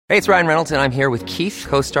Hey, it's Ryan Reynolds, and I'm here with Keith,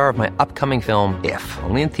 co-star of my upcoming film, If,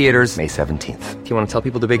 only in theaters May 17th. Do you want to tell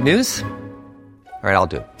people the big news? All right, I'll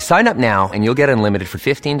do it. Sign up now and you'll get unlimited for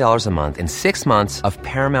 $15 a month and 6 months of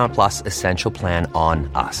Paramount Plus Essential Plan on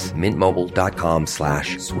us.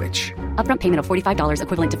 MintMobile.com/switch. Upfront payment of $45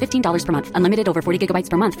 equivalent to $15 per month. Unlimited over 40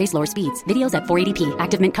 gigabytes per month. Face lower speeds. Videos at 480p.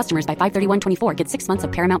 Active Mint customers by 531.24 get 6 months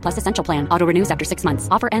of Paramount Plus Essential Plan. Auto renews after 6 months.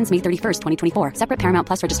 Offer ends May 31st, 2024. Separate Paramount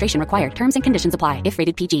Plus registration required. Terms and conditions apply if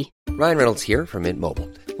rated PG. Ryan Reynolds here from Mint Mobile.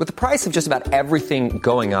 With the price of just about everything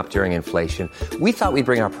going up during inflation, we thought we'd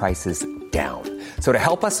bring our prices down. So to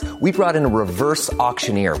help us, we brought in a reverse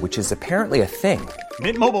auctioneer, which is apparently a thing.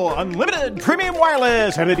 Mint Mobile Unlimited Premium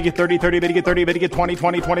Wireless. How to get 30, 30, bit to get 30, bit to get 20,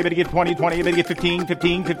 20, 20, bit to get 20, 20, bit to get 15,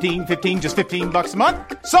 15, 15, 15, just $15 a month?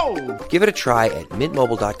 Sold! Give it a try at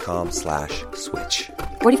mintmobile.com/switch.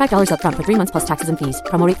 $45 upfront for 3 months plus taxes and fees.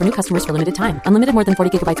 Promo rate for new customers for limited time. Unlimited more than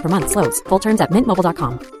 40 gigabytes per month. Slows full terms at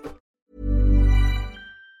mintmobile.com.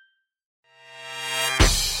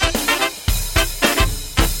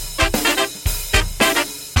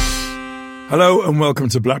 Hello and welcome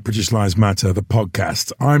to Black British Lives Matter, the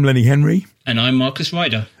podcast. I'm Lenny Henry. And I'm Marcus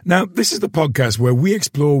Ryder. Now, this is the podcast where we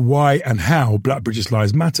explore why and how Black British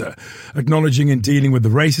lives matter, acknowledging and dealing with the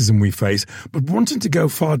racism we face, but wanting to go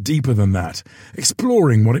far deeper than that,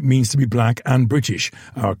 exploring what it means to be black and British,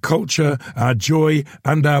 our culture, our joy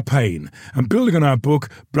and our pain, and building on our book,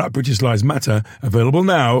 Black British Lives Matter, available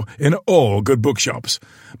now in all good bookshops.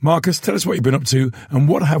 Marcus, tell us what you've been up to and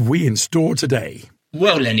what have we in store today?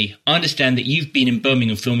 Well, Lenny, I understand that you've been in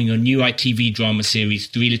Birmingham filming your new ITV drama series,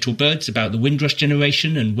 Three Little Birds, about the Windrush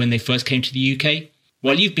generation and when they first came to the UK.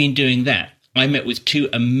 While you've been doing that, I met with two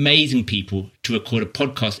amazing people to record a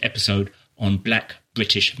podcast episode on Black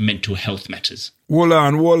British mental health matters.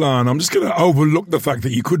 Wallan, I'm just going to overlook the fact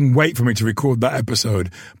that you couldn't wait for me to record that episode.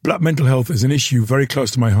 Black mental health is an issue very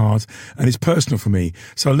close to my heart and it's personal for me.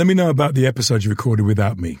 So let me know about the episode you recorded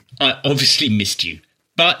without me. I obviously missed you.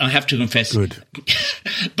 But I have to confess, it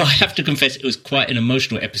was quite an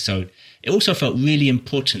emotional episode. It also felt really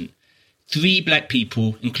important. 3 black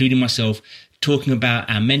people, including myself, talking about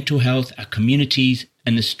our mental health, our communities,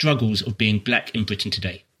 and the struggles of being black in Britain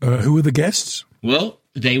today. Who were the guests? Well,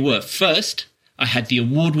 they were, first, I had the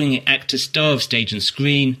award-winning actor, star of stage and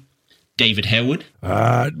screen, David Harewood.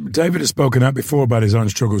 David has spoken out before about his own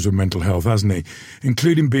struggles with mental health, hasn't he?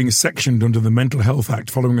 Including being sectioned under the Mental Health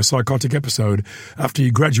Act following a psychotic episode after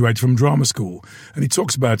he graduated from drama school. And he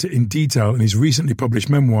talks about it in detail in his recently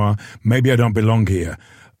published memoir, Maybe I Don't Belong Here.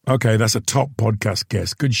 Okay, that's a top podcast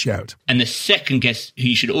guest. Good shout. And the second guest, who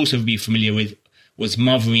you should also be familiar with, was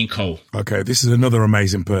Marverine Cole. Okay, this is another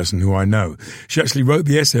amazing person who I know. She actually wrote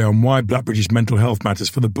the essay on why Black British mental health matters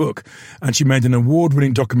for the book, and she made an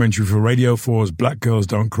award-winning documentary for Radio 4's Black Girls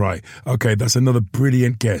Don't Cry. Okay, that's another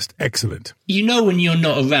brilliant guest. Excellent. You know, when you're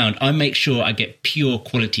not around, I make sure I get pure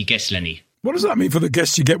quality guests, Lenny. What does that mean for the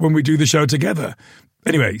guests you get when we do the show together?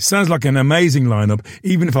 Anyway, sounds like an amazing lineup,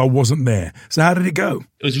 even if I wasn't there. So how did it go?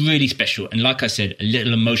 It was really special, and like I said, a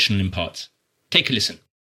little emotional in parts. Take a listen.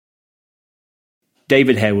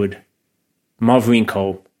 David Harewood, Marverine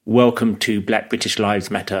Cole, welcome to Black British Lives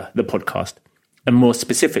Matter, the podcast, and more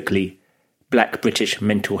specifically, Black British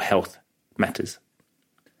Mental Health Matters.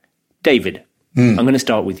 David, I'm going to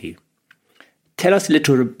start with you. Tell us a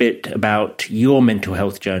little bit about your mental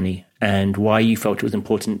health journey and why you felt it was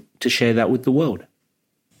important to share that with the world.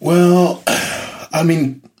 Well,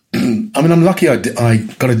 I'm lucky I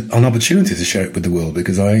got an opportunity to share it with the world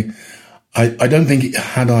because I don't think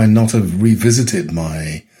had I not have revisited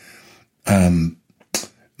my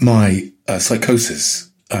psychosis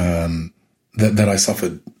that I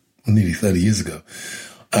suffered nearly 30 years ago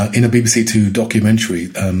in a BBC Two documentary,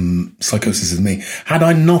 Psychosis is Me. Had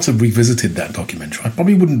I not have revisited that documentary, I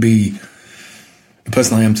probably wouldn't be the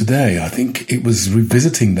person I am today. I think it was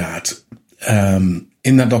revisiting that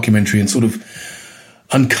in that documentary and sort of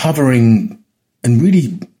uncovering and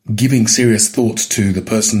really giving serious thoughts to the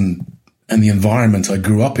person and the environment I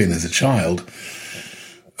grew up in as a child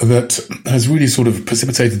that has really sort of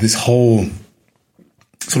precipitated this whole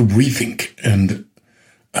sort of rethink and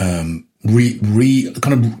kind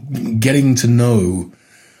of getting to know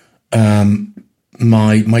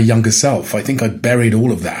my younger self. I think I buried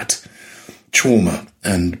all of that trauma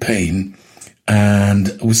and pain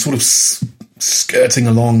and was sort of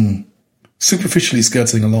superficially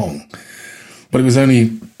skirting along. But it was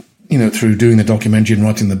only, through doing the documentary and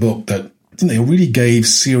writing the book that I really gave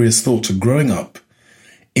serious thought to growing up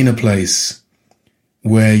in a place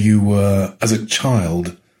where you were, as a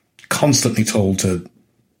child, constantly told to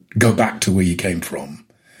go back to where you came from,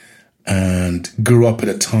 and grew up at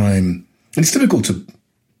a time, and it's difficult to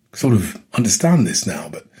sort of understand this now,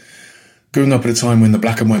 but growing up at a time when the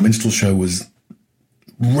black and white minstrel show was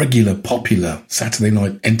regular, popular Saturday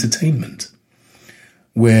night entertainment,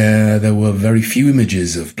 where there were very few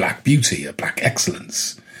images of black beauty, of black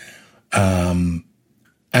excellence. And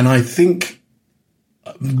I think,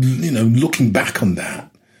 looking back on that,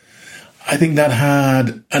 I think that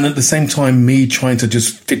had, and at the same time, me trying to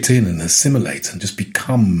just fit in and assimilate and just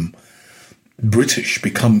become British,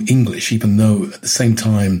 become English, even though at the same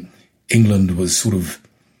time, England was sort of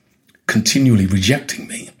continually rejecting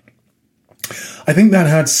me. I think that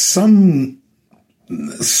had some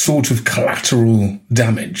sort of collateral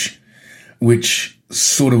damage, which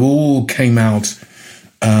sort of all came out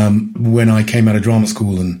when I came out of drama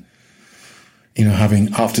school and,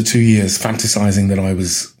 having, after 2 years, fantasizing that I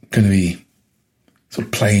was going to be sort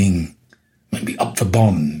of playing maybe up for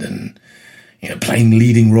Bond and, playing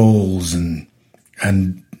leading roles and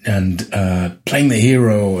playing the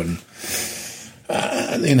hero and,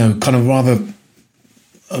 kind of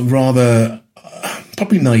rather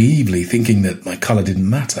probably naively thinking that my colour didn't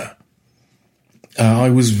matter. I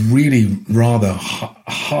was really rather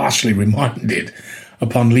harshly reminded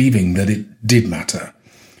upon leaving that it did matter,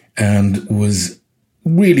 and was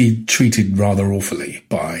really treated rather awfully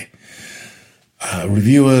by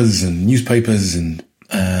reviewers and newspapers, and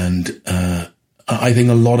I think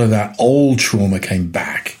a lot of that old trauma came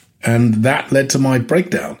back, and that led to my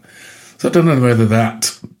breakdown. So I don't know whether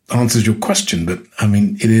that answers your question, but I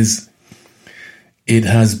mean, it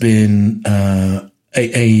has been a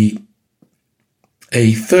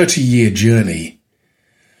 30-year journey,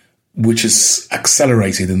 which has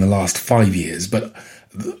accelerated in the last 5 years. But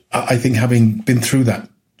I think having been through that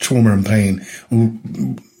trauma and pain,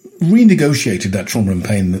 renegotiated that trauma and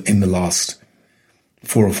pain in the last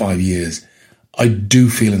 4 or 5 years, I do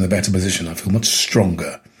feel in a better position. I feel much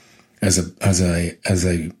stronger as a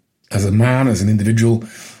man, as an individual,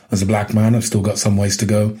 as a black man. I've still got some ways to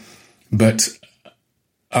go, but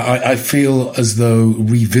I feel as though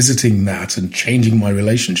revisiting that and changing my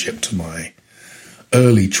relationship to my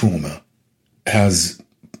early trauma has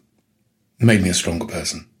made me a stronger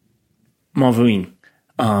person. Marverine,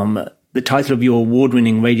 the title of your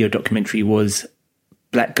award-winning radio documentary was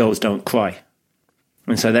Black Girls Don't Cry.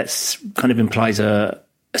 And so that's kind of implies a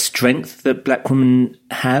strength that black women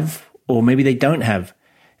have, or maybe they don't have.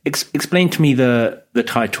 Explain to me the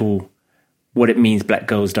title, what it means, Black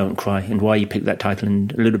Girls Don't Cry, and why you picked that title,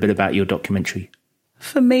 and a little bit about your documentary.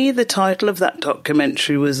 For me, the title of that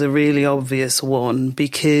documentary was a really obvious one,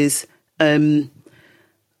 because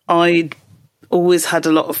I'd always had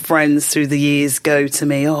a lot of friends through the years go to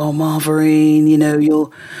me, "Oh, Marverine, you're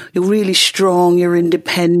really strong, you're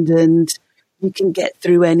independent, you can get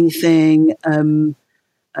through anything." And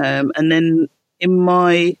then in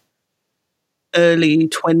my early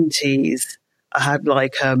 20s, I had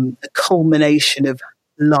like a culmination of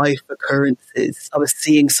life occurrences. I was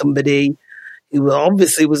seeing somebody who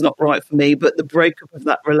obviously was not right for me, but the breakup of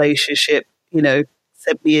that relationship,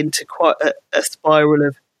 sent me into quite a spiral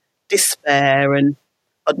of despair. And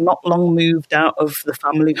I'd not long moved out of the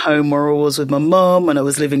family home where I was with my mum, and I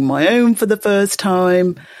was living my own for the first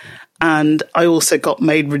time. And I also got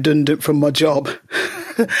made redundant from my job.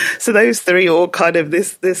 So those three, all kind of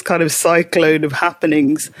this kind of cyclone of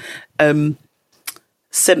happenings,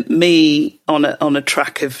 sent me on a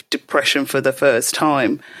track of depression for the first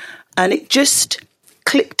time. And it just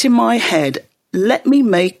clicked in my head. Let me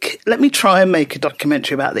try and make a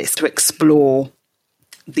documentary about this to explore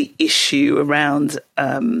the issue around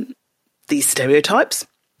these stereotypes.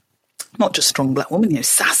 Not just strong black woman,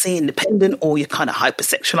 sassy, independent, or you're kind of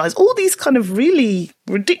hypersexualized. All these kind of really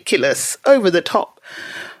ridiculous, over the top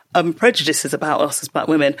prejudices about us as black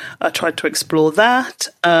women. I tried to explore that.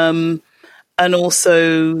 And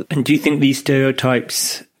also... And do you think these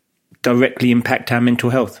stereotypes directly impact our mental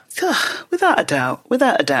health? Without a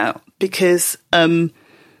doubt. Because, even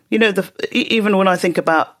when I think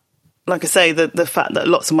about, like I say, the fact that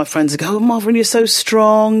lots of my friends go, "Oh, Marvin, you're so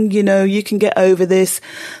strong, you can get over this."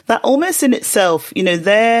 That almost in itself,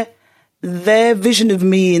 their vision of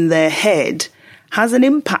me in their head has an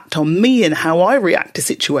impact on me and how I react to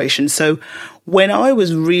situations. So when I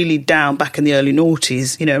was really down back in the early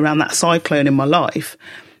noughties, around that cyclone in my life,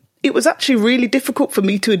 it was actually really difficult for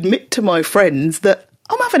me to admit to my friends that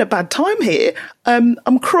I'm having a bad time here.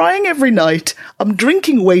 I'm crying every night. I'm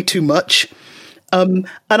drinking way too much. And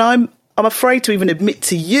I'm afraid to even admit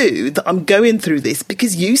to you that I'm going through this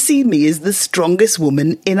because you see me as the strongest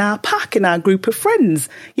woman in our pack, in our group of friends.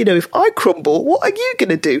 If I crumble, what are you going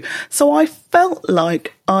to do? So I felt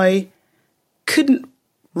like I couldn't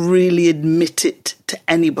really admit it to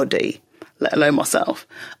anybody, let alone myself.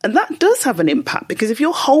 And that does have an impact, because if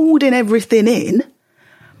you're holding everything in,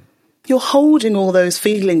 you're holding all those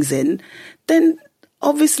feelings in, then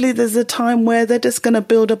obviously there's a time where they're just going to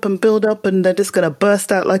build up and they're just going to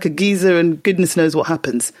burst out like a geyser, and goodness knows what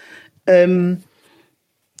happens. And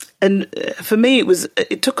for me,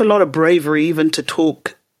 it took a lot of bravery even to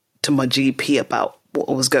talk to my GP about what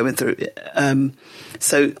I was going through.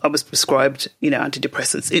 So I was prescribed,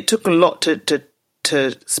 antidepressants. It took a lot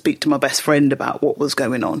to speak to my best friend about what was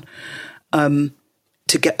going on,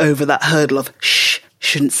 to get over that hurdle of,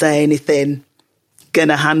 shouldn't say anything,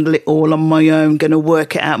 gonna handle it all on my own, gonna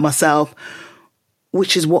work it out myself,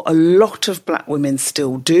 which is what a lot of black women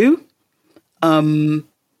still do.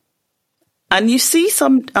 And you see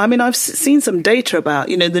I've seen some data about,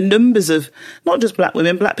 the numbers of not just black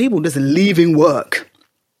women, black people just leaving work,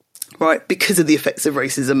 right, because of the effects of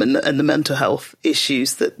racism and the mental health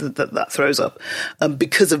issues that throws up,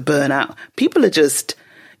 because of burnout. People are just,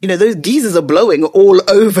 those geezers are blowing all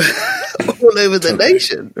over the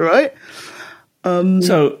nation, right?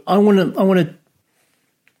 So I want to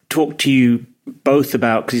talk to you both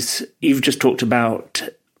about, because you've just talked about,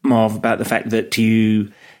 Marv, about the fact that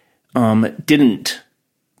you didn't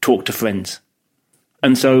talk to friends.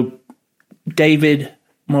 And so, David,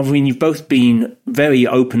 Marverine, you've both been very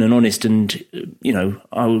open and honest, and,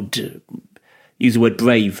 I would use the word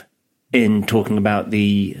brave in talking about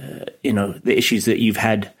the issues that you've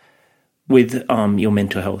had with your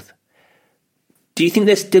mental health. Do you think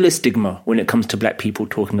there's still a stigma when it comes to black people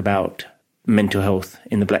talking about mental health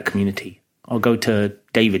in the black community? I'll go to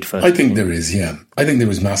David first. I think there is, yeah. I think there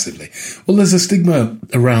is massively. Well, there's a stigma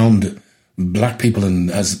around black people,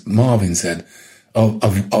 and as Marvin said,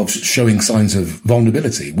 of showing signs of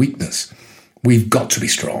vulnerability, weakness. We've got to be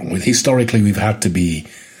strong. Historically, we've had to be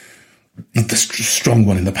the strong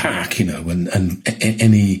one in the pack, and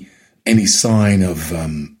any sign of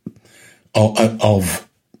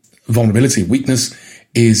vulnerability, weakness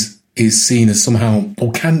is seen as somehow,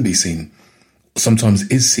 or can be seen, sometimes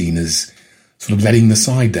is seen as sort of letting the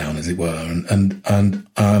side down, as it were, and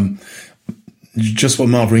just what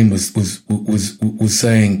Marverine was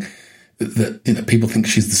saying, that people think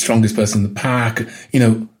she's the strongest person in the pack.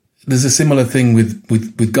 There's a similar thing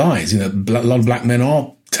with guys. A lot of black men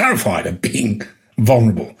are terrified of being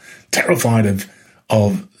vulnerable, terrified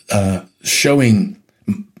of showing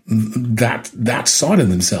that side of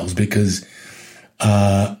themselves, because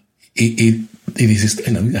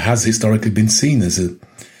it has historically been seen as a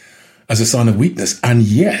sign of weakness. And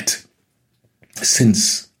yet,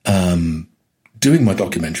 since doing my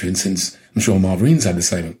documentary, and since I'm sure Marverine's had the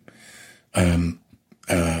same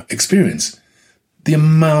experience, the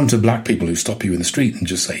amount of black people who stop you in the street and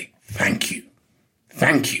just say, thank you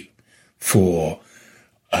for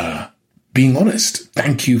being honest.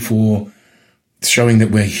 Thank you for showing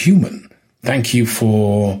that we're human. Thank you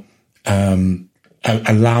for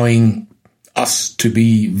allowing us to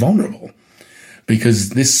be vulnerable. Because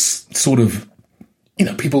this sort of,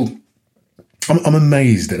 people, I'm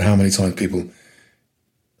amazed at how many times people,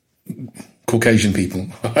 Caucasian people,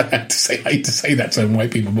 I hate to say that term,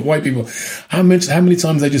 white people, but white people, how many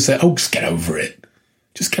times they just say, oh, just get over it.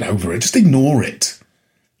 Just get over it. Just ignore it.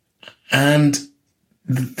 And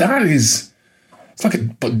that is, it's like a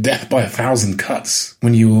death by 1,000 cuts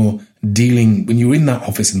when you're in that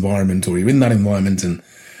office environment, or you're in that environment and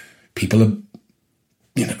people are,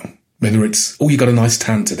 whether it's, oh, you got a nice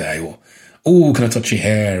tan today, or, oh, can I touch your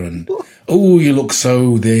hair? And, oh, you look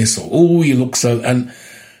so this, or, oh, you look so,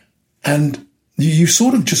 and you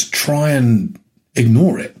sort of just try and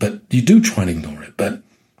ignore it, but you do try and ignore it, but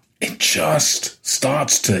it just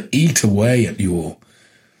starts to eat away at your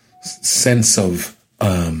sense of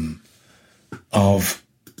I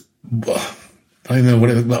don't know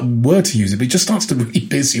what word to use, but it just starts to really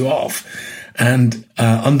piss you off and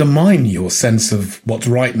undermine your sense of what's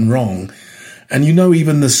right and wrong. And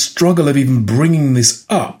even the struggle of even bringing this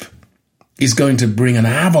up is going to bring an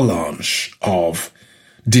avalanche of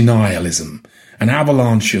denialism, an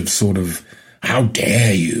avalanche of sort of, how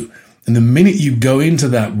dare you? And the minute you go into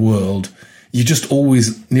that world, you're just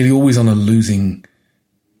nearly always on a losing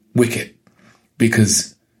wicket,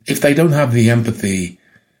 because if they don't have the empathy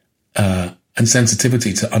and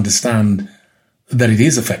sensitivity to understand that it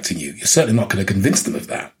is affecting you, you're certainly not going to convince them of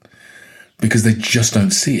that, because they just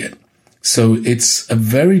don't see it. So it's a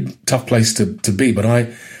very tough place to be. But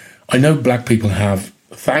I know black people have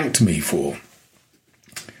thanked me for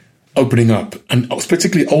opening up, and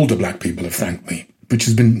particularly older black people have thanked me, which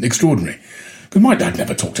has been extraordinary. Because my dad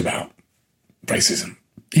never talked about racism.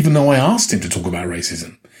 Even though I asked him to talk about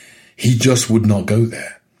racism, he just would not go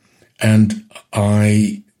there. And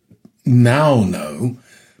I now know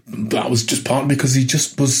that was just partly because he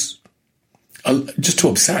just was just too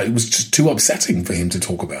upset. It was just too upsetting for him to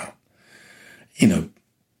talk about. You know,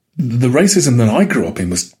 the racism that I grew up in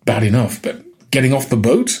was bad enough, but getting off the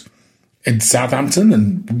boat in Southampton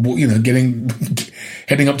and, you know,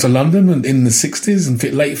 heading up to London and in the 60s and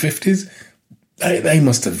late 50s, they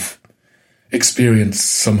must have experienced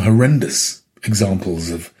some horrendous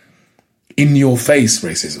examples of in-your-face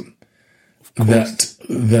racism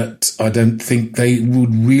that I don't think they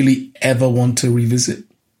would really ever want to revisit.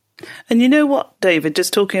 And you know what, David,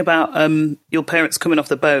 just talking about your parents coming off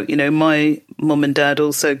the boat, you know, my mum and dad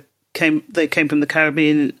also came from the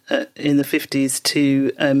Caribbean in the 50s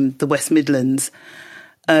to the West Midlands.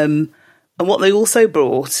 And what they also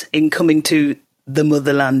brought in coming to the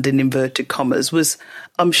motherland, in inverted commas, was,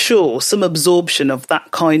 I'm sure, some absorption of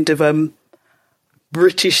that kind of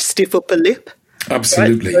British stiff upper lip.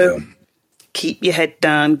 Absolutely. Right? So, keep your head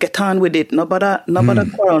down, get on with it, no bother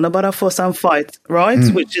quarrel, no bother fuss and fight,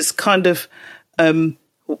 right? Which is kind of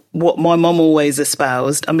what my mum always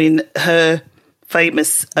espoused. I mean, her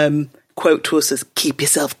famous quote to us is, keep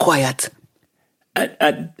yourself quiet.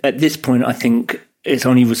 At this point, I think it's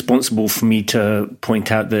only responsible for me to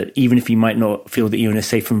point out that even if you might not feel that you're in a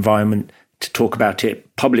safe environment to talk about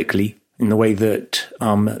it publicly in the way that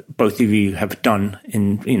both of you have done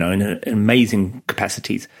in amazing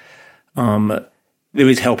capacities, there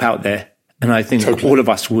is help out there. And I think all of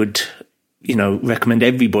us would, recommend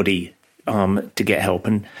everybody to get help.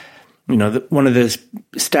 And, one of the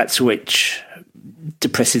stats which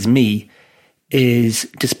depresses me is,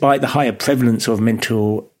 despite the higher prevalence of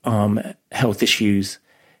mental health issues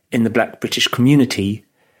in the Black British community,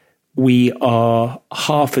 we are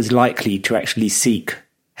half as likely to actually seek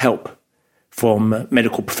help from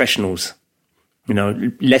medical professionals,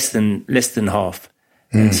 less than half.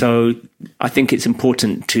 And so I think it's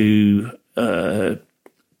important to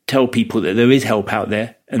tell people that there is help out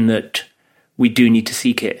there and that we do need to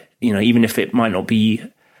seek it, even if it might not be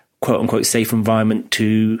quote unquote safe environment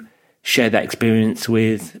to share that experience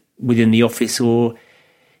within the office or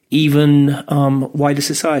even wider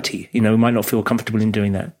society. We might not feel comfortable in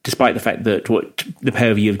doing that, despite the fact that what the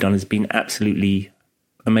pair of you have done has been absolutely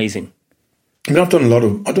amazing. I mean, I've done a lot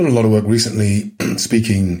of work recently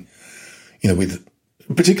speaking, with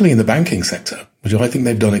particularly in the banking sector, which I think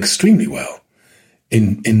they've done extremely well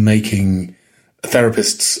in making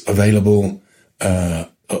therapists available,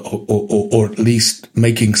 or at least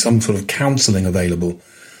making some sort of counselling available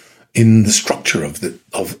in the structure of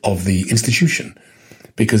the institution,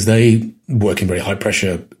 because they work in very high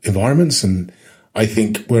pressure environments. And I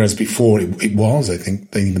think, whereas before it was, I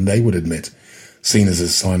think even they would admit, seen as a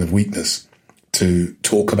sign of weakness to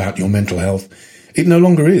talk about your mental health, it no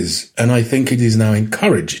longer is. And I think it is now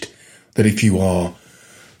encouraged that if you are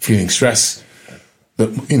feeling stress, that,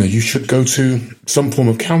 you should go to some form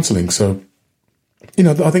of counselling. So,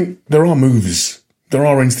 I think there are moves, there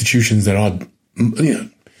are institutions that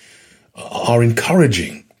are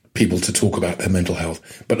encouraging people to talk about their mental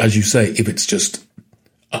health. But as you say, if it's just,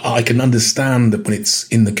 I can understand that when it's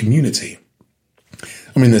in the community,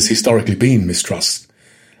 I mean, there's historically been mistrust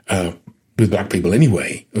with Black people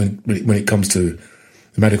anyway, when it comes to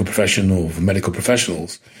the medical profession or medical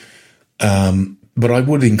professionals. But I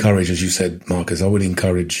would encourage, as you said, Marcus, I would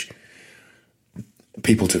encourage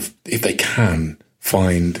people to, if they can,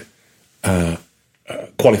 find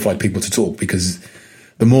qualified people to talk, because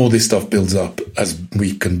the more this stuff builds up, as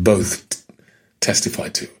we can both testify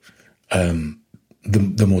to,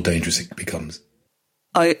 the more dangerous it becomes.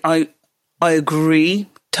 I agree,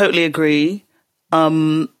 totally agree.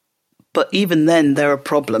 But even then, there are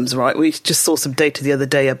problems, right? We just saw some data the other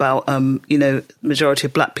day about, majority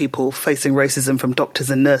of Black people facing racism from doctors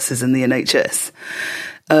and nurses in the NHS,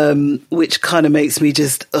 which kind of makes me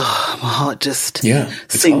just, my heart just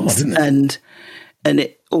sinks. Hard, isn't it? And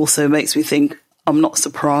it also makes me think, I'm not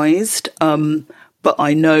surprised. But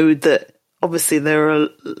I know that obviously there are a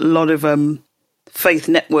lot of faith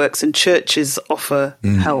networks and churches offer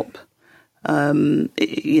help.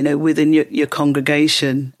 Within your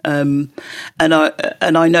congregation. And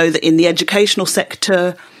I know that in the educational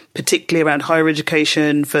sector, particularly around higher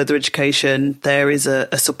education, further education, there is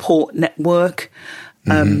a support network,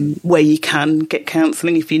 where you can get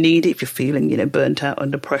counselling if you need it, if you're feeling, burnt out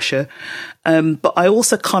under pressure. But I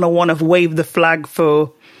also kind of want to wave the flag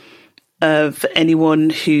for anyone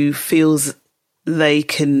who feels they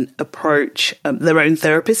can approach their own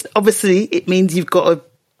therapist. Obviously, it means you've got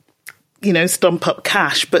to stump up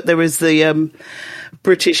cash, but there is the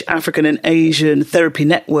British, African and Asian Therapy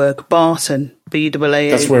Network, Barton,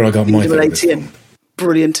 BAAA. That's where I got my therapist from.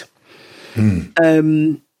 Brilliant.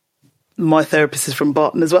 my therapist is from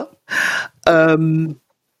Barton as well.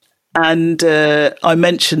 And I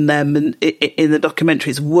mentioned them in the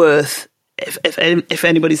documentary. It's worth, if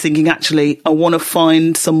anybody's thinking, actually, I want to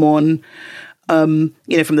find someone, from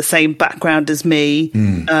the same background as me.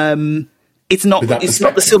 It's not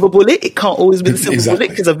the silver bullet. It can't always be the silver bullet,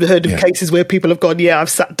 because I've heard of cases where people have gone, I've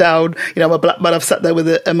sat down, I'm a black man, I've sat there with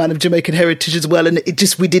a man of Jamaican heritage as well, and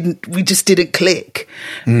we just didn't click.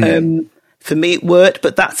 For me, it worked,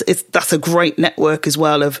 but that's a great network as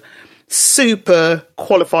well of super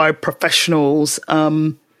qualified professionals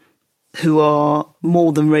who are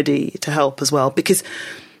more than ready to help as well. Because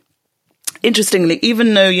interestingly,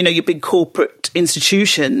 even though your big corporate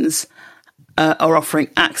institutions are offering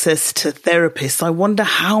access to therapists, I wonder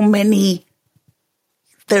how many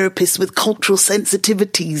therapists with cultural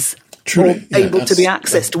sensitivities are able to be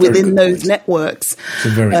accessed within those networks. It's a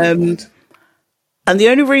very good point. And the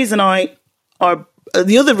only reason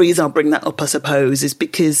the other reason I'll bring that up, I suppose, is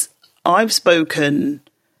because I've spoken,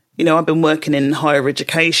 I've been working in higher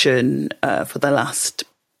education for the last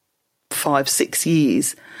 5-6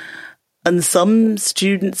 years. And some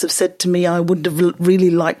students have said to me, I would have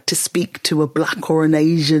really liked to speak to a black or an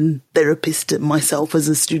Asian therapist myself as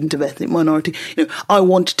a student of ethnic minority. I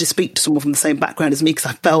wanted to speak to someone from the same background as me because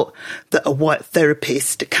I felt that a white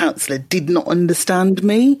therapist, a counsellor, did not understand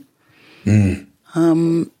me. So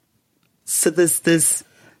there's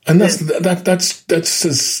and that's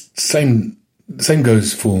the same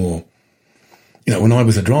goes for, when I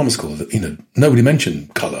was at drama school, nobody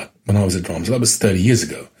mentioned colour when I was at drama school. That was 30 years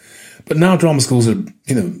ago. But now drama schools are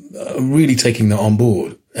really taking that on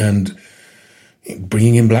board and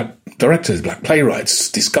bringing in black directors, black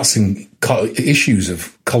playwrights, discussing issues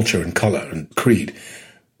of culture and colour and creed.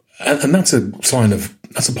 And that's a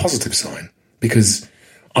positive sign, because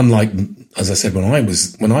unlike, as I said, when I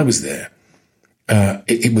was there,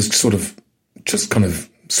 it was sort of just kind of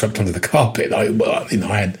swept under the carpet. I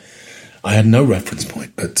had no reference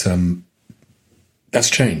point, but that's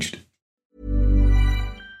changed.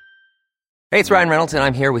 Hey, it's Ryan Reynolds, and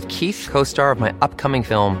I'm here with Keith, co-star of my upcoming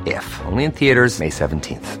film, If, only in theaters May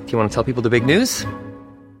 17th. Do you want to tell people the big news?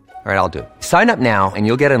 All right, I'll do it. Sign up now and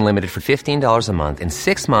you'll get unlimited for $15 a month and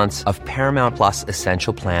 6 months of Paramount Plus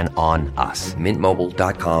Essential Plan on us.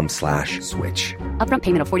 MintMobile.com/switch. Upfront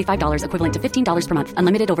payment of $45 equivalent to $15 per month.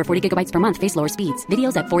 Unlimited over 40 gigabytes per month. Face lower speeds.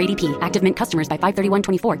 Videos at 480p. Active Mint customers by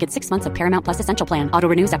 531.24 get 6 months of Paramount Plus Essential Plan. Auto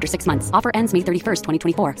renews after 6 months. Offer ends May 31st,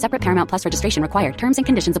 2024. Separate Paramount Plus registration required. Terms and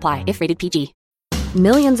conditions apply if rated PG.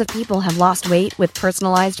 Millions of people have lost weight with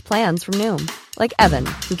personalized plans from Noom. Like Evan,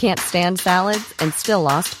 who can't stand salads and still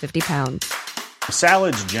lost 50 pounds.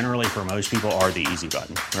 Salads generally for most people are the easy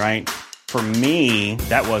button, right? For me,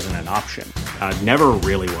 that wasn't an option. I never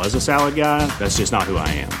really was a salad guy. That's just not who I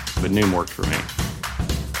am. But Noom worked for me.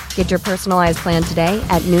 Get your personalized plan today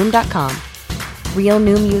at Noom.com. Real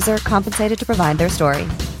Noom user compensated to provide their story.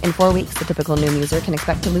 In 4 weeks, the typical Noom user can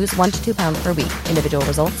expect to lose 1 to 2 pounds per week. Individual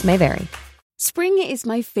results may vary. Spring is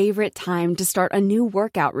my favorite time to start a new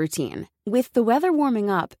workout routine. With the weather warming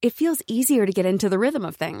up, it feels easier to get into the rhythm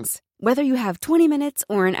of things. Whether you have 20 minutes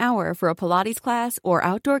or an hour for a Pilates class or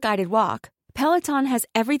outdoor guided walk, Peloton has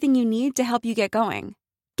everything you need to help you get going.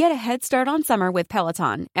 Get a head start on summer with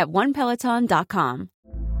Peloton at onepeloton.com.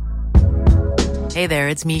 Hey there,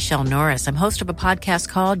 it's Michelle Norris. I'm host of a podcast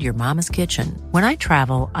called Your Mama's Kitchen. When I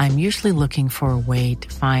travel, I'm usually looking for a way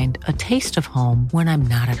to find a taste of home when I'm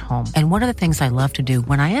not at home. And one of the things I love to do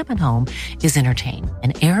when I am at home is entertain.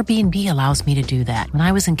 And Airbnb allows me to do that. When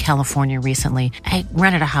I was in California recently, I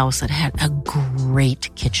rented a house that had a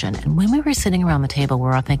great kitchen. And when we were sitting around the table, we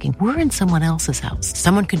were all thinking, we're in someone else's house.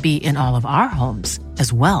 Someone could be in all of our homes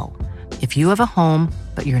as well. If you have a home,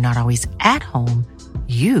 but you're not always at home,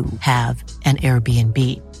 you have an Airbnb.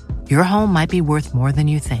 Your home might be worth more than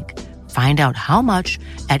you think. Find out how much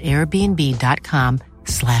at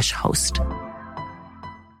airbnb.com/host.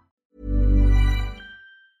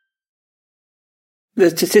 The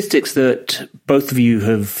statistics that both of you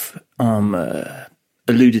have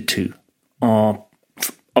alluded to are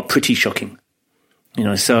pretty shocking.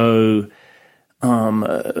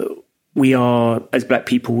 We are, as black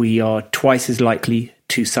people, we are twice as likely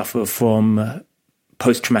to suffer from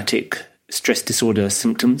post-traumatic stress disorder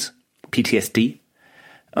symptoms, PTSD.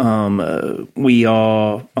 We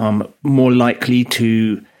are more likely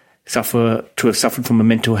to have suffered from a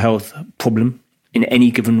mental health problem in any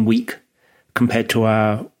given week compared to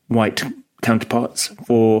our white counterparts.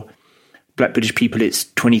 For black British people, it's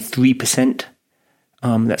 23%.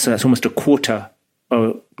 That's almost a quarter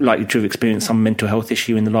are likely to have experienced some mental health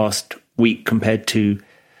issue in the last week compared to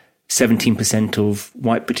 17% of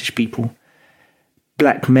white British people.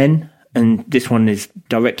 Black men and this one is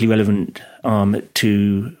directly relevant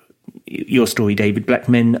to your story, David. Black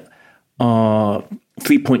men are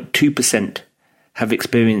 3.2% have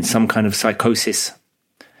experienced some kind of psychosis,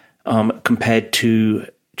 compared to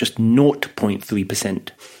just 0.3%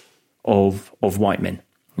 of white men.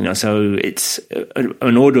 So it's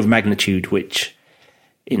an order of magnitude, which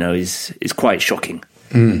is quite shocking.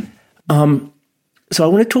 So I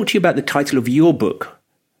want to talk to you about the title of your book,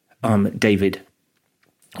 David,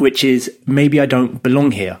 which is Maybe I Don't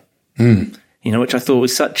Belong Here. Which I thought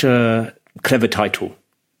was such a clever title,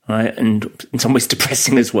 right? And in some ways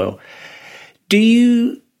depressing as well. Do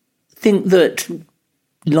you think that,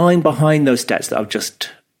 lying behind those stats that I've just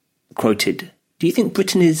quoted, do you think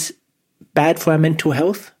Britain is bad for our mental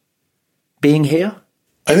health, being here?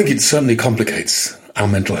 I think it certainly complicates our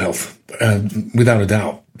mental health, without a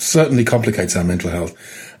doubt. Certainly complicates our mental health.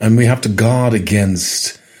 And we have to guard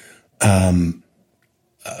against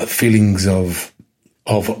feelings of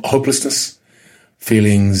hopelessness,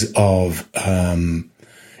 feelings of,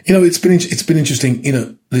 it's been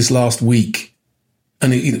interesting, this last week,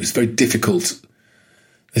 and it was very difficult.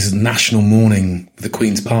 This is national mourning with the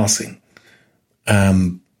Queen's passing.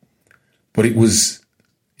 But it was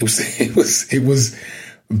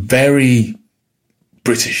very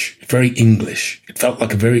British, very English. It felt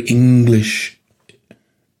like a very English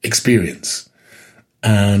experience.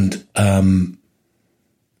 And,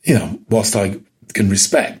 whilst I can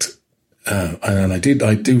respect, and I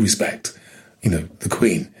do respect, the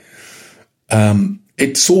Queen,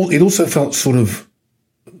 it also felt sort of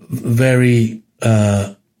very,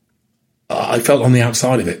 I felt on the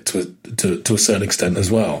outside of it to a certain extent as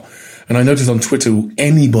well. And I noticed on Twitter,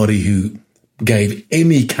 anybody who gave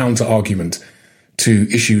any counter argument to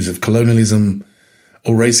issues of colonialism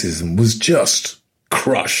or racism was just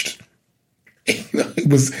crushed. It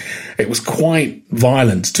was quite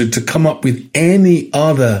violent to come up with any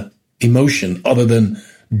other emotion other than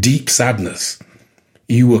deep sadness.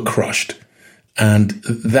 You were crushed. And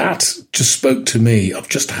that just spoke to me of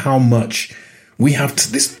just how much we have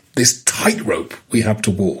to, this tightrope we have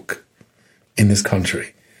to walk in this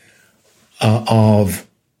country,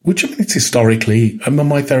 which it's historically,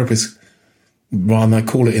 my therapist, rather than I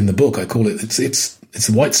call it in the book, I call it, it's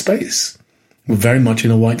a white space. We're very much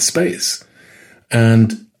in a white space.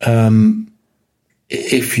 And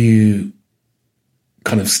if you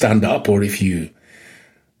kind of stand up, or if you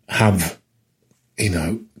have,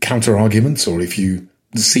 counter arguments, or if you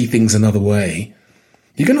see things another way,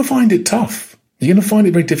 you're going to find it tough. You're going to find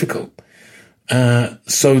it very difficult.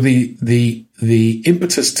 So the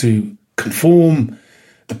impetus to conform,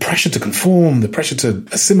 the pressure to conform, the pressure to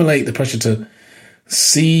assimilate, the pressure to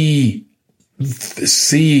see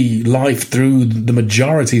life through the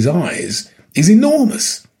majority's eyes is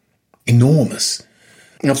enormous. Enormous.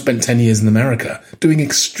 I've spent 10 years in America, doing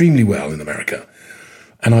extremely well in America.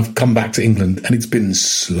 And I've come back to England, and it's been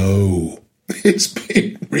slow. It's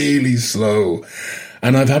been really slow.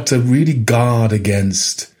 And I've had to really guard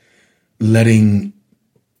against letting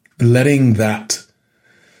the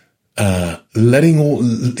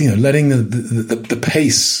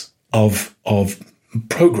pace of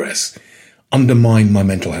progress undermine my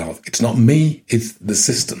mental health. It's not me, it's the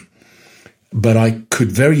system. But I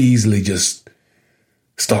could very easily just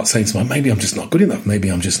start saying to myself, maybe I'm just not good enough. Maybe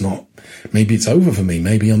I'm just not, maybe it's over for me.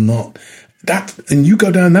 Maybe I'm not that. And you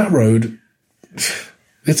go down that road,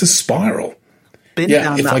 it's a spiral.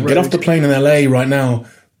 If I get off the plane in LA right now,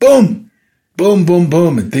 boom, boom, boom,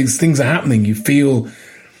 boom, and things are happening. You feel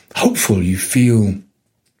hopeful. You feel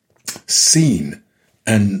seen.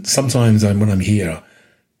 And sometimes when I'm here,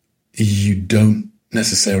 you don't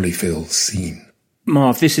necessarily feel seen.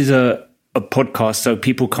 Marv, this is a podcast, so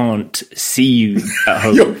people can't see you at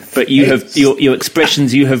home, but you have your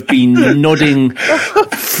expressions. You have been nodding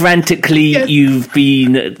frantically. Yes. You've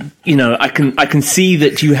been, I can see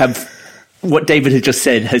that you have, what David has just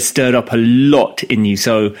said has stirred up a lot in you.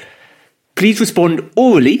 So please respond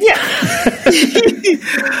orally. Yeah,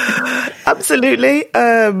 absolutely.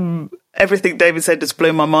 Everything David said just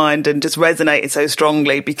blew my mind and just resonated so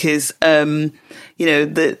strongly because, the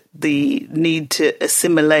need to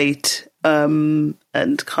assimilate and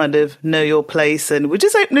kind of know your place. And we're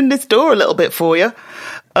just opening this door a little bit for you.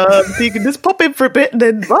 So you can just pop in for a bit and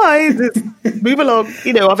then bye, just move along.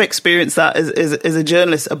 I've experienced that as a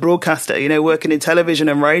journalist, a broadcaster, working in television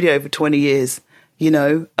and radio for 20 years.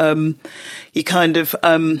 You kind of,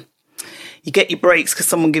 you get your breaks because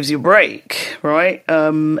someone gives you a break, right?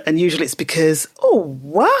 And usually it's because, oh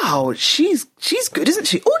wow, she's good, isn't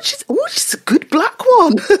she? She's a good black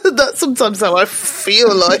one. That's sometimes how I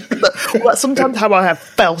feel like. That's sometimes how I have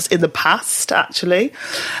felt in the past, actually.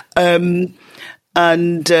 That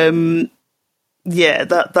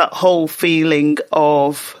whole feeling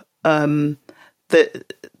of that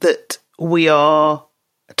we are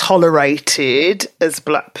tolerated as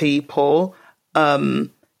black people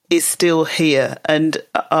is still here, and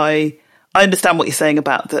I understand what you're saying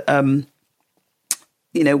about that.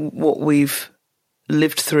 What we've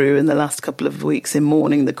lived through in the last couple of weeks in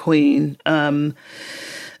mourning the Queen. The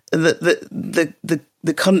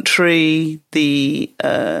country, the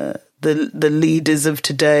leaders of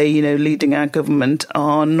today, leading our government,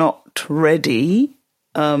 are not ready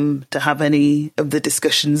to have any of the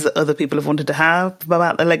discussions that other people have wanted to have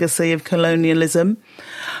about the legacy of colonialism.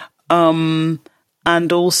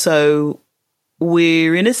 And also,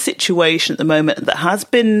 we're in a situation at the moment that has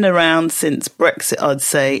been around since Brexit, I'd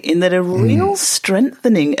say, in that a real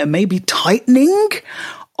strengthening and maybe tightening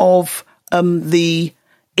of the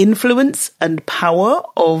influence and power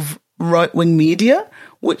of right-wing media,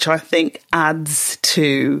 which I think adds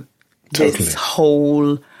to this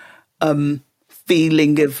whole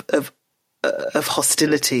feeling of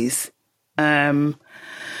hostilities.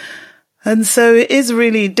 And so it is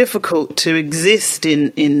really difficult to exist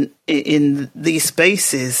in these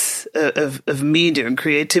spaces of media and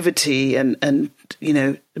creativity and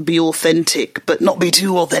be authentic, but not be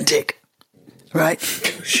too authentic, right?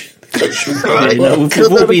 Right.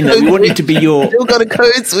 We want you to be your... Still got a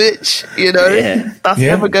code switch, That's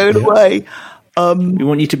never going away. We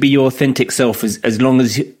want you to be your authentic self as long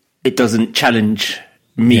as it doesn't challenge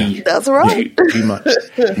me. Yeah. That's right. Too much.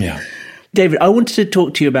 Yeah. David, I wanted to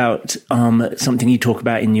talk to you about something you talk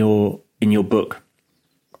about in your book,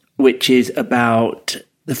 which is about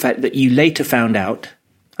the fact that you later found out,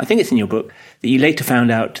 I think it's in your book, that you later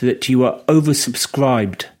found out that you were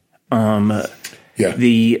oversubscribed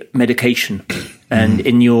the medication. And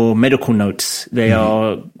in your medical notes, there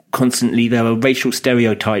are racial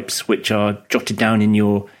stereotypes which are jotted down in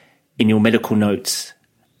your medical notes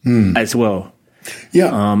as well.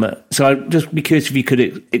 Yeah. So I'd just be curious if you could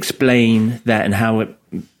explain that and how it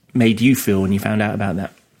made you feel when you found out about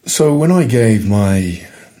that. So when I gave my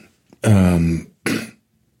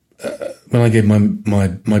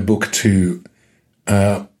my book to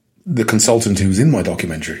the consultant who was in my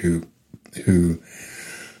documentary, who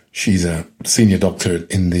she's a senior doctor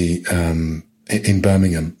in the in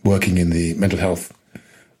Birmingham, working in the mental health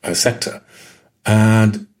sector,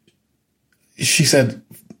 and she said,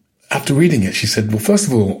 after reading it, she said, well, first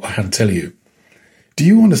of all, I had to tell you, do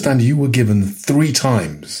you understand you were given three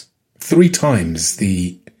times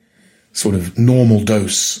the sort of normal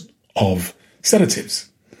dose of sedatives?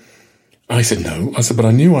 I said, no. I said, but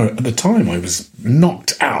I knew at the time I was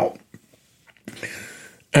knocked out.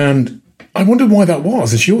 And I wondered why that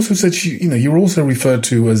was. And she also said, you're also referred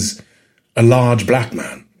to as a large black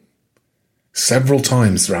man several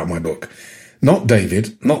times throughout my book. Not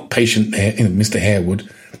David, not patient, Mr. Harewood,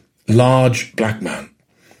 large black man.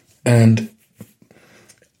 And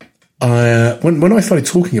when I started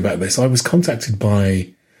talking about this, I was contacted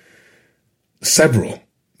by several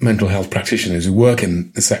mental health practitioners who work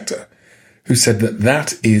in the sector who said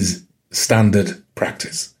that is standard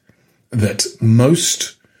practice, that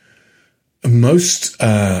most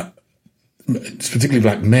particularly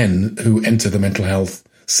black men who enter the mental health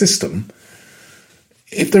system,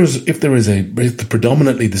 if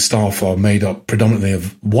predominantly the staff are made up predominantly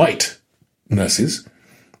of white nurses,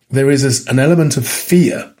 there is an element of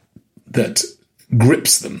fear that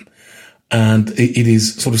grips them. And it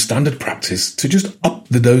is sort of standard practice to just up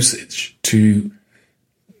the dosage, to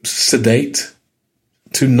sedate,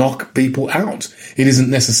 to knock people out. It isn't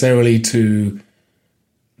necessarily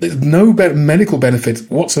there's no medical benefit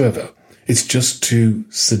whatsoever. It's just to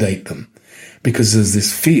sedate them, because there's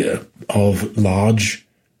this fear of large,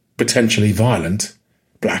 potentially violent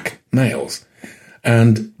black males.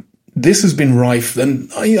 And this has been rife,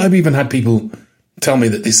 and I've even had people tell me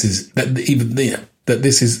that this is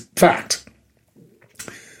fact.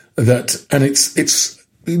 And it's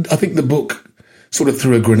I think the book sort of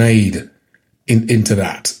threw a grenade into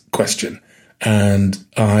that question. And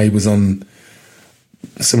I was on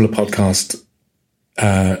a similar podcast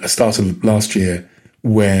at the start of last year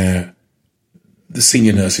where the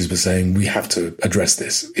senior nurses were saying we have to address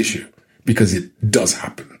this issue because it does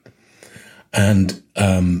happen. And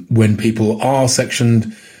when people are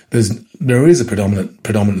sectioned, there is a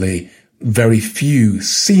predominantly very few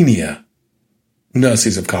senior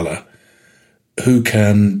nurses of colour who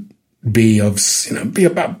can be a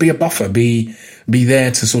buffer, be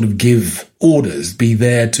there to sort of give orders, be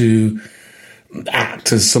there to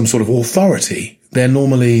act as some sort of authority. They're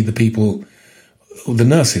normally the people, the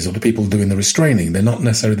nurses or the people doing the restraining. They're not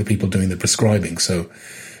necessarily the people doing the prescribing. So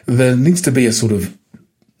there needs to be a sort of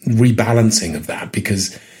rebalancing of that,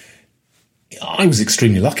 because I was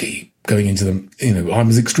extremely lucky going into them. I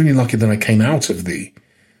was extremely lucky that I came out of the,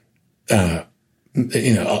 out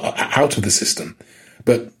of the system.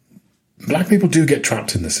 But black people do get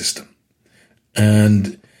trapped in the system,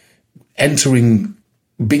 and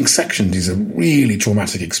being sectioned is a really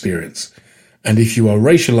traumatic experience. And if you are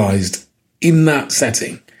racialized in that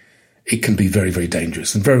setting, it can be very, very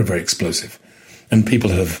dangerous and very, very explosive. And people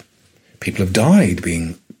have died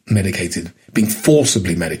being medicated, being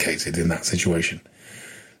forcibly medicated in that situation.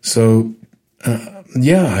 So, I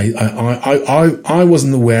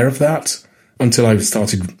wasn't aware of that until I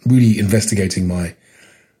started really investigating my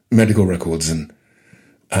medical records. And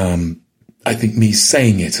I think me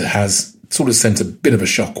saying it has sort of sent a bit of a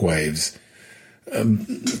shockwaves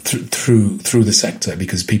through the sector,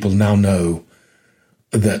 because people now know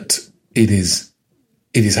that it is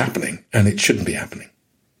happening and it shouldn't be happening.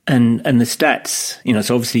 And the stats,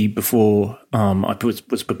 so obviously before I was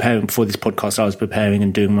preparing before this podcast, I was preparing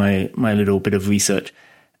and doing my little bit of research,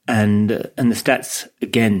 and the stats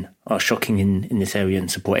again are shocking in this area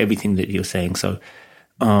and support everything that you're saying. So,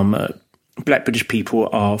 Black British people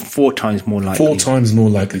are 4 times more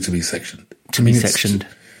likely to be sectioned.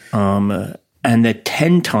 And they're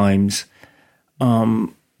 10 times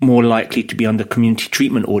more likely to be under community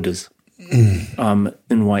treatment orders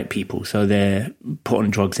than white people. So they're put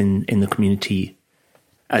on drugs in the community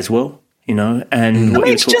as well, And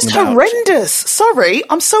it's just horrendous. Sorry,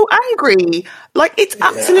 I'm so angry. Like, it's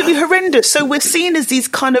absolutely horrendous. So we're seen as these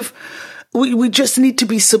kind of, we just need to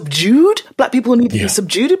be subdued. Black people need to be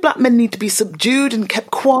subdued. Black men need to be subdued and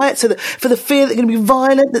kept quiet, so that for the fear that they're going to be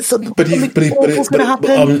violent, that something awful's going to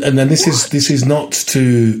happen. And then this is not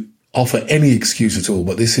to offer any excuse at all,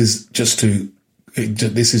 but this is just to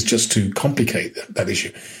complicate that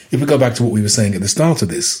issue. If we go back to what we were saying at the start of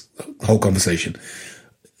this whole conversation,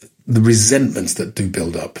 the resentments that do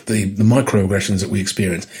build up, the microaggressions that we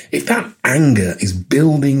experience, if that anger is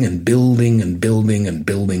building and building and building and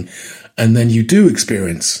building, and then you do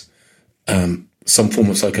experience some form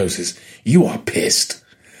of psychosis, you are pissed,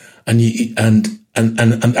 and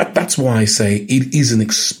that's why I say it is an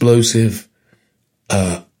explosive,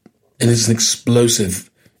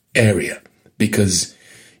 area, because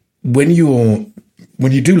when you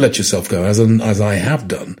do let yourself go, as I have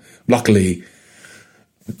done, luckily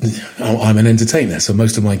I'm an entertainer, so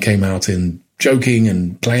most of mine came out in joking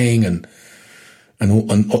and playing and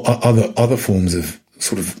other forms of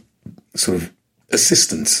sort of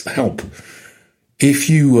assistance, help. If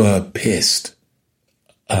you are pissed,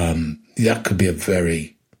 that could be a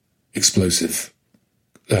very explosive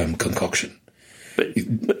concoction. But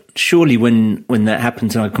surely when that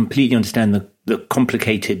happens, and I completely understand the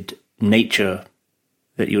complicated nature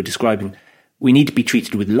that you're describing, we need to be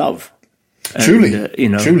treated with love. Truly.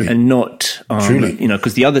 And not,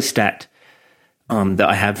 because the other stat that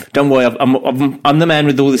I have, don't worry, I'm the man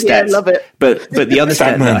with all the stats. Yeah, I love it. But the other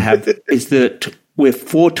stat that I have is that we're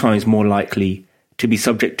 4 times more likely to be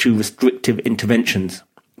subject to restrictive interventions,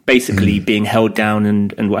 basically being held down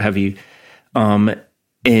and what have you,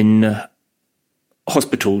 in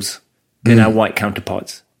hospitals than our white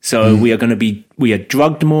counterparts. So we are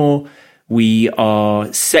drugged more, we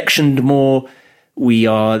are sectioned more, we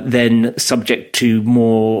are then subject to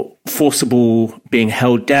more forcible being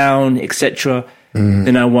held down, etc.,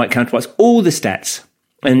 than our white counterparts. All the stats.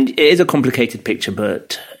 And it is a complicated picture,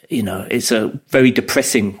 but, it's a very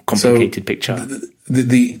depressing, complicated picture.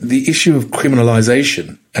 The issue of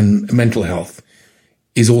criminalization and mental health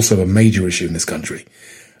is also a major issue in this country.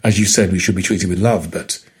 As you said, we should be treated with love,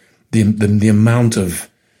 but the amount of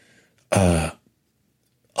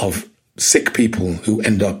sick people who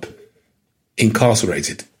end up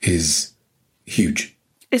incarcerated is huge.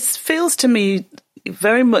 It feels to me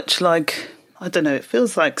very much like, I don't know, it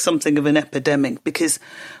feels like something of an epidemic, because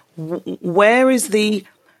where is the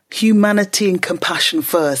humanity and compassion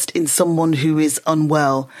first in someone who is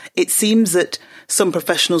unwell? It seems that some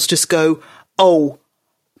professionals just go, oh,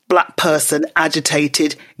 black person,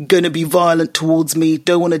 agitated, going to be violent towards me,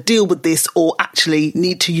 don't want to deal with this, or actually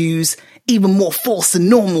need to use even more force than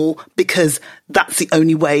normal because that's the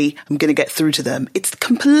only way I'm going to get through to them. It's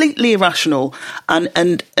completely irrational.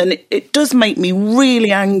 And it does make me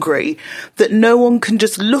really angry that no one can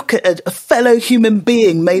just look at a fellow human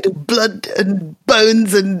being made of blood and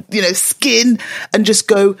bones and, skin and just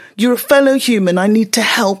go, you're a fellow human. I need to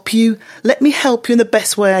help you. Let me help you in the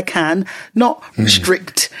best way I can, not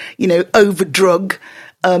restrict, over drug,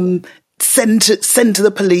 send to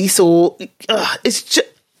the police or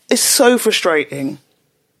it's so frustrating.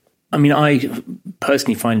 I mean, I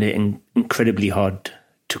personally find it incredibly hard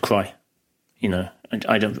to cry.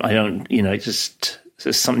 I don't. It's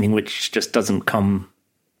something which just doesn't come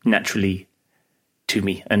naturally to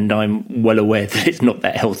me, and I'm well aware that it's not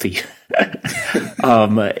that healthy.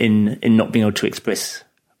 In not being able to express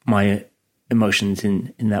my emotions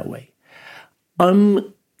in that way.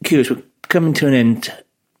 I'm curious. We're coming to an end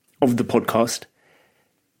of the podcast.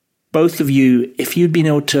 Both of you, if you'd been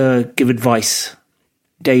able to give advice,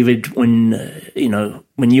 David, when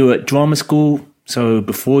you were at drama school, so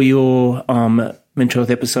before your mental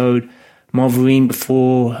health episode, Marverine,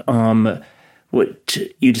 before what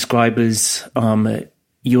you describe as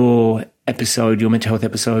your mental health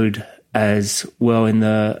episode as well in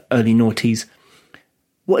the early noughties,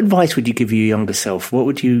 what advice would you give your younger self? What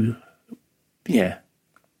would you,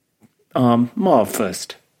 Marv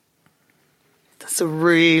first. That's a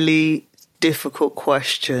really difficult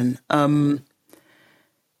question.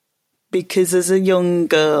 Because as a young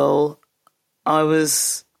girl, I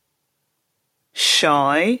was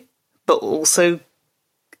shy, but also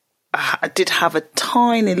I did have a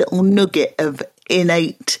tiny little nugget of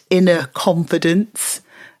innate inner confidence.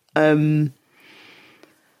 And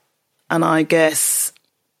I guess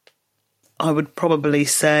I would probably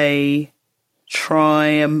say try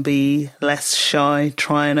and be less shy,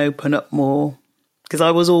 try and open up more. Because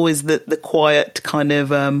I was always the quiet kind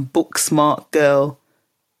of book smart girl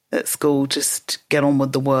at school, just get on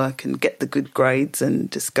with the work and get the good grades and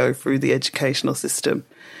just go through the educational system.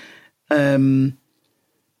 But,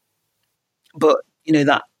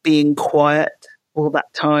 that being quiet all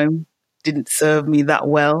that time didn't serve me that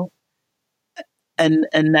well. And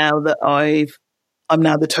now that I'm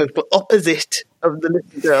now the total opposite of the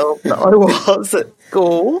little girl that I was at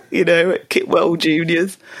school, at Kitwell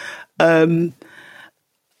Juniors.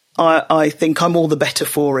 I think I'm all the better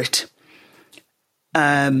for it.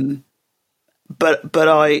 But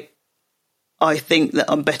I think that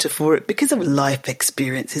I'm better for it because of life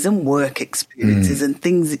experiences and work experiences and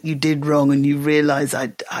things that you did wrong and you realise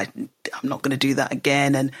I'm not going to do that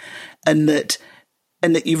again, and that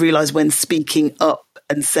you realise when speaking up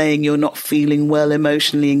and saying you're not feeling well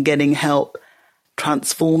emotionally and getting help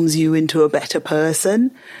transforms you into a better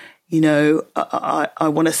person. I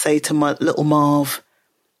want to say to my little Marv,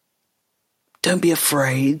 don't be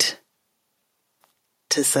afraid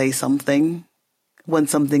to say something. When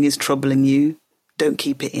something is troubling you, don't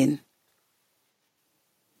keep it in.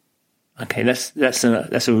 Okay, that's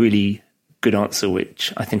a really good answer,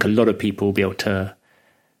 which I think a lot of people will be able to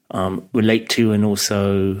relate to, and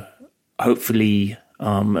also hopefully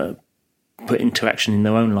put into action in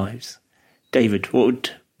their own lives. David, what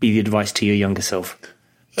would be the advice to your younger self?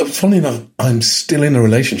 Funny enough, I'm still in a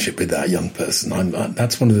relationship with that young person.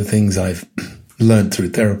 That's one of the things I've learned through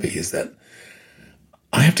therapy, is that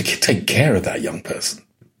I have to take care of that young person,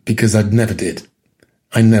 because I never did.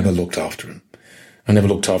 I never looked after him. I never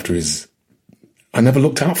looked out for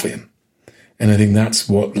him. And I think that's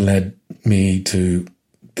what led me to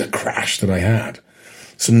the crash that I had.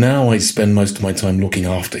 So now I spend most of my time looking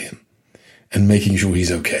after him and making sure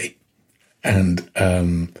he's okay. And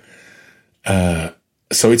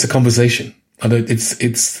so it's a conversation. It's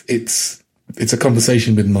a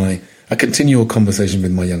conversation a continual conversation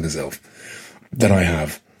with my younger self that I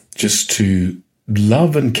have, just to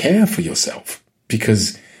love and care for yourself,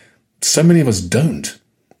 because so many of us don't.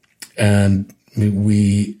 And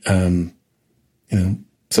we,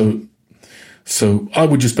 so I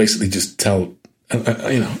would just basically just tell,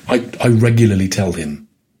 I regularly tell him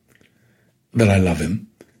that I love him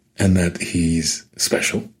and that he's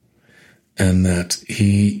special and that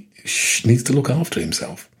he needs to look after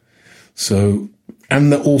himself. So,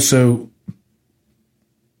 and that also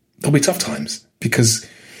there'll be tough times, because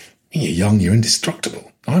when you're young, you're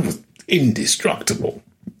indestructible. I was indestructible.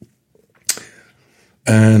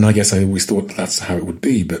 And I guess I always thought that's how it would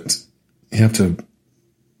be, but you have to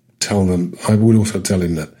tell them. I would also tell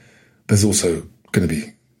him that there's also going to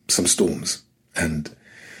be some storms, and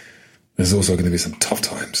there's also going to be some tough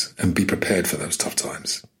times, and be prepared for those tough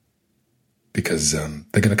times, because they're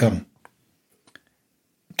going to come.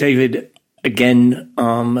 David, Again,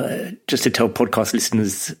 just to tell podcast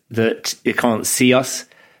listeners that you can't see us,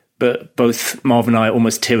 but both Marv and I are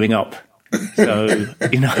almost tearing up. So,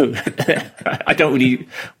 I don't really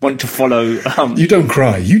want to follow. You don't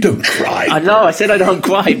cry. You don't cry. I know, I said I don't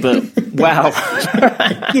cry, but wow.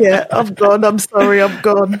 Yeah, I'm gone. I'm sorry, I'm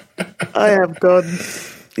gone. I am gone.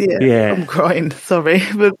 Yeah. I'm crying. Sorry.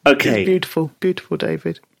 But okay. It's beautiful. Beautiful,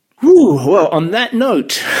 David. Whew, well, on that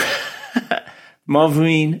note,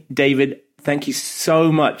 Marverine, David, thank you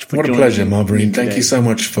so much for joining me. What a pleasure, Marverine. Thank you so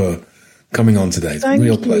much for coming on today. It's a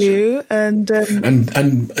real pleasure. You. And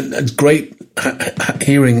it's great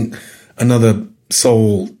hearing another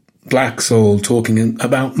black soul talking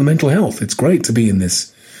about mental health. It's great to be in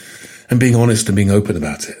this and being honest and being open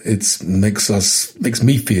about it. It makes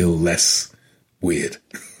me feel less weird.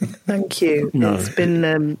 Thank you. No. It's been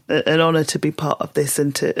an honour to be part of this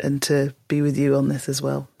and to be with you on this as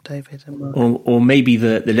well, David. Or maybe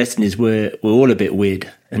the lesson is we're all a bit weird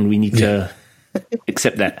and we need to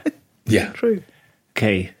accept that. Yeah. True.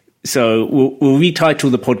 Okay. So we'll retitle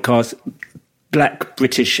the podcast Black,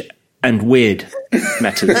 British and Weird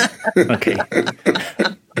Matters. Okay. All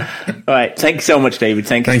right. Thank you so much, David.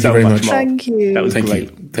 Thank you so very much, much. Mark. Thank you. That was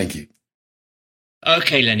great. Thank you.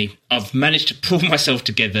 Okay, Lenny, I've managed to pull myself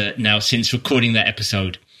together now since recording that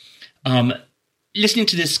episode. Listening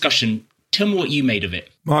to the discussion, tell me what you made of it.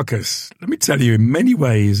 Marcus, let me tell you, in many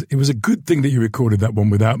ways, it was a good thing that you recorded that one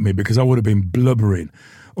without me because I would have been blubbering.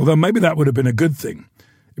 Although maybe that would have been a good thing.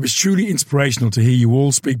 It was truly inspirational to hear you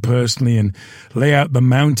all speak personally and lay out the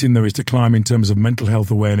mountain there is to climb in terms of mental health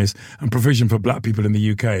awareness and provision for black people in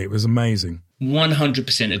the UK. It was amazing.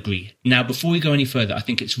 100% agree. Now, before we go any further, I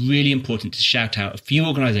think it's really important to shout out a few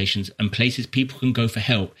organisations and places people can go for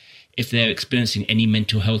help if they're experiencing any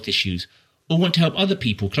mental health issues or want to help other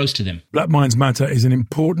people close to them. Black Minds Matter is an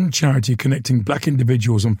important charity connecting black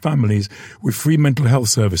individuals and families with free mental health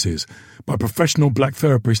services by professional black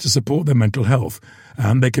therapists to support their mental health,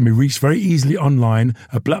 and they can be reached very easily online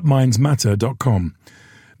at blackmindsmatter.com.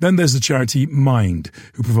 Then there's the charity Mind,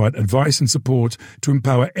 who provide advice and support to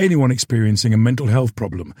empower anyone experiencing a mental health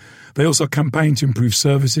problem. They also campaign to improve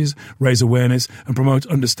services, raise awareness and promote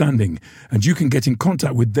understanding. And you can get in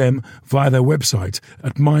contact with them via their website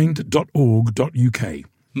at mind.org.uk.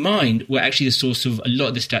 Mind were actually the source of a lot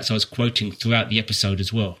of the stats I was quoting throughout the episode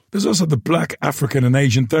as well. There's also the Black, African and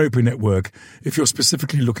Asian Therapy Network if you're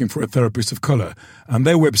specifically looking for a therapist of colour. And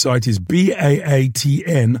their website is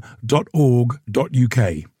baatn.org.uk.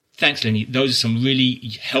 Thanks, Lenny. Those are some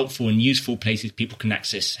really helpful and useful places people can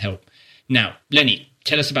access help. Now, Lenny,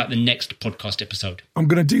 tell us about the next podcast episode. I'm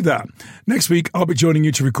going to do that. Next week, I'll be joining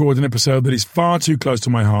you to record an episode that is far too close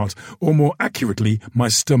to my heart, or more accurately, my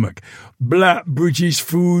stomach. Black British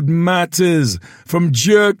food matters. From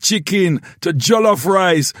jerk chicken to jollof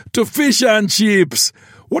rice to fish and chips.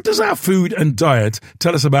 What does our food and diet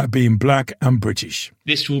tell us about being black and British?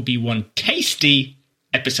 This will be one tasty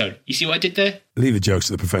episode. You see what I did there? Leave the jokes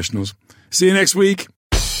to the professionals. See you next week.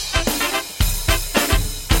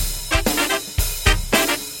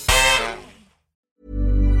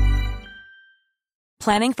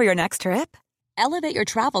 Planning for your next trip? Elevate your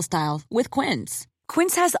travel style with Quince.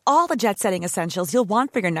 Quince has all the jet-setting essentials you'll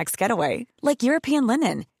want for your next getaway, like European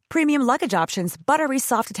linen, premium luggage options, buttery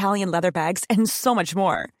soft Italian leather bags, and so much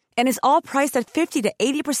more. And is all priced at 50 to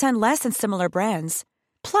 80% less than similar brands.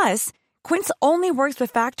 Plus, Quince only works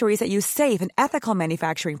with factories that use safe and ethical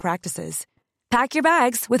manufacturing practices. Pack your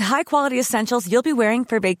bags with high-quality essentials you'll be wearing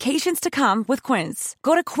for vacations to come with Quince.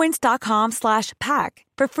 Go to quince.com/pack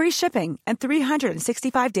for free shipping and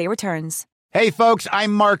 365-day returns. Hey, folks,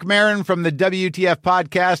 I'm Mark Maron from the WTF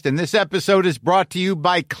Podcast, and this episode is brought to you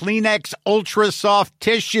by Kleenex Ultra Soft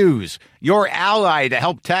Tissues, your ally to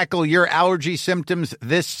help tackle your allergy symptoms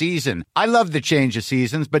this season. I love the change of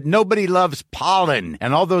seasons, but nobody loves pollen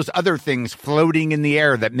and all those other things floating in the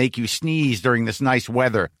air that make you sneeze during this nice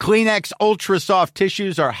weather. Kleenex Ultra Soft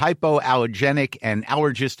Tissues are hypoallergenic and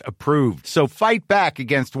allergist approved, so fight back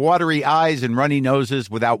against watery eyes and runny noses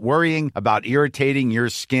without worrying about irritating your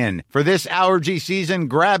skin. For this allergy season,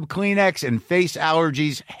 grab Kleenex and face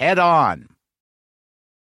allergies head on.